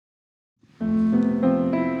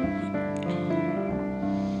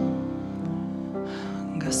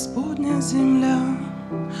земля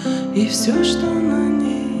и все, что на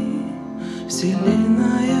ней,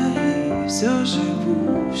 вселенная и все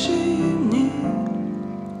живущее в ней.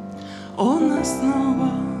 Он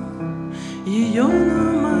основал ее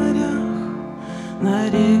на морях, на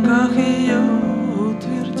реках ее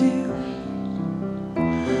утвердил.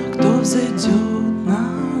 Кто взойдет на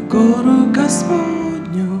гору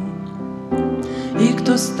Господню, и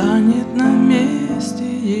кто станет на месте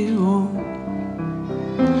Его,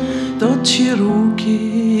 тот, чьи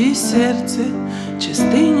руки и сердце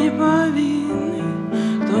чисты, не повинны,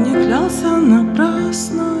 кто не клялся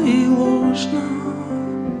напрасно и ложно,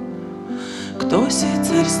 кто сей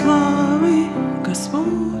Царь славы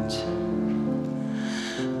Господь,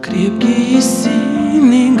 крепкий и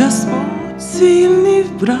сильный Господь, сильный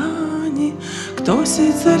в брани, кто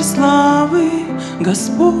сей Царь славы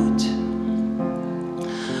Господь.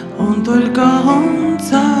 Он только Он,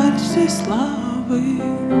 Царь всей славы,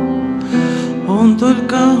 Он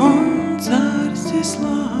только Он, Царь всей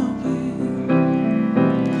славы.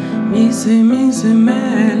 Мизе, мизе,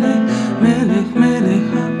 мелех, мелех, мелех,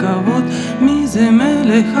 акавот, мизе,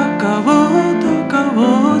 мелех, акавот,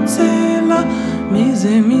 акавот, цела.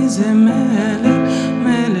 Мизе, мизе, мелех,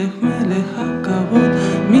 мелех, мелех, акавот,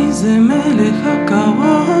 мизе, мелех,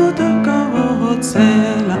 акавот, акавот,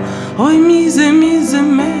 цела. Ой, мизе, мизе,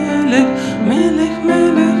 мелех, מלך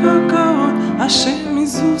מלך הכבוד, השם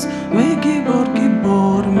יזוז וגיבור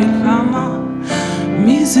גיבור מלחמה.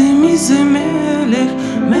 מי זה מלך,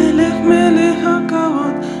 מלך מלך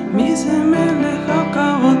הכבוד, מי זה מלך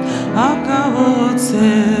הכבוד, הכבוד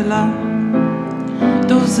סלע.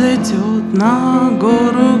 Кто взойдет на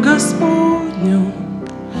гору Господню,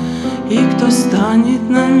 и кто станет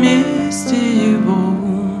на месте Его,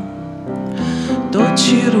 тот,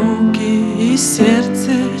 чьи руки и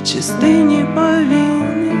сердце чисты, не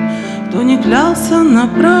повинны, кто не клялся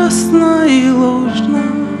напрасно и ложно,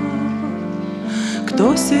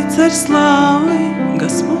 кто сей Царь славы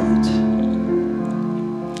Господь,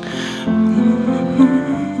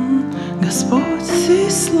 Господь сей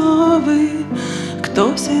славы,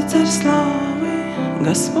 кто сей Царь славы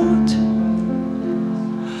Господь.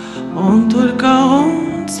 Он только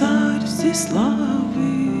Он, Царь всей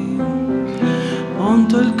славы, Он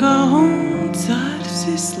только Он, Царь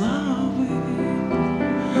всей славы,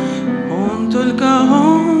 Он только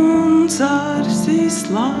Он, Царь всей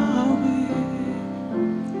славы.